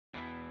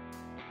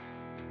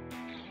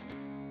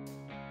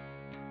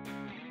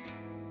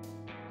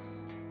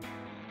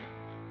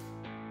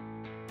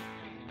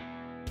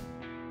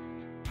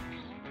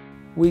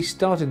We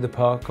started the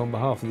park on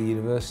behalf of the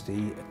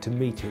university to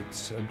meet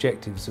its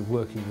objectives of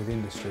working with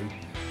industry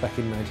back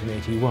in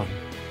 1981,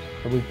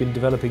 and we've been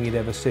developing it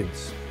ever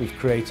since. We've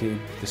created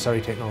the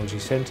Surrey Technology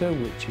Centre,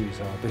 which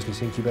is our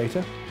business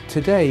incubator.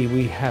 Today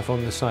we have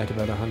on the site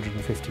about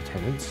 150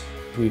 tenants.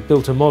 We've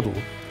built a model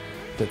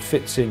that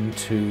fits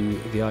into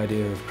the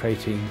idea of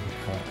creating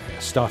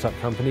start-up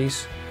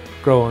companies,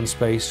 grow-on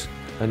space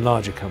and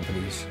larger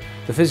companies.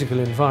 The physical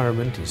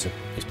environment is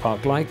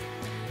park-like.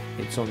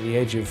 It's on the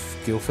edge of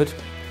Guildford.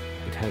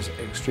 It has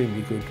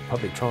extremely good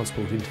public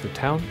transport into the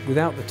town.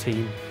 Without the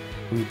team,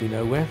 we'd be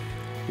nowhere.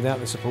 Without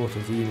the support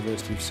of the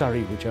University of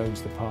Surrey, which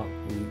owns the park,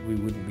 we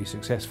wouldn't be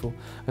successful.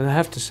 And I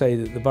have to say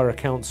that the Borough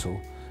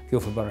Council,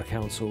 Guildford Borough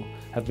Council,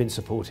 have been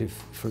supportive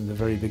from the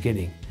very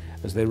beginning,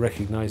 as they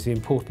recognise the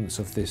importance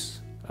of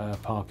this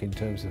park in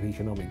terms of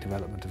economic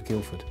development of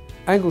Guildford.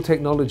 Angle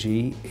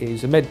Technology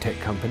is a medtech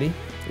company.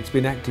 It's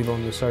been active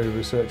on the Surrey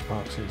Research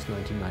Park since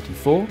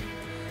 1994.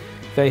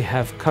 They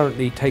have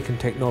currently taken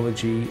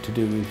technology to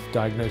do with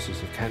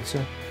diagnosis of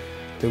cancer.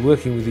 They're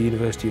working with the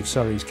University of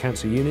Surrey's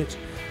cancer unit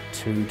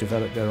to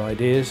develop their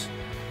ideas,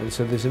 and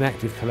so there's an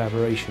active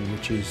collaboration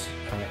which is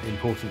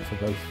important for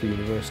both the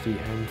university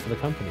and for the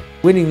company.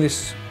 Winning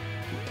this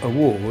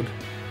award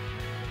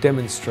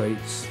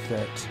demonstrates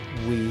that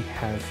we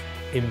have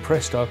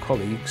impressed our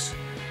colleagues,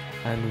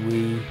 and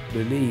we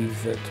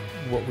believe that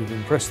what we've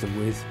impressed them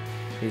with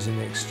is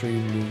an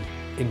extremely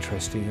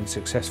interesting and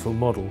successful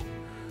model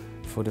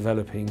for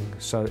developing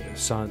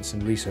science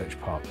and research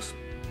parks.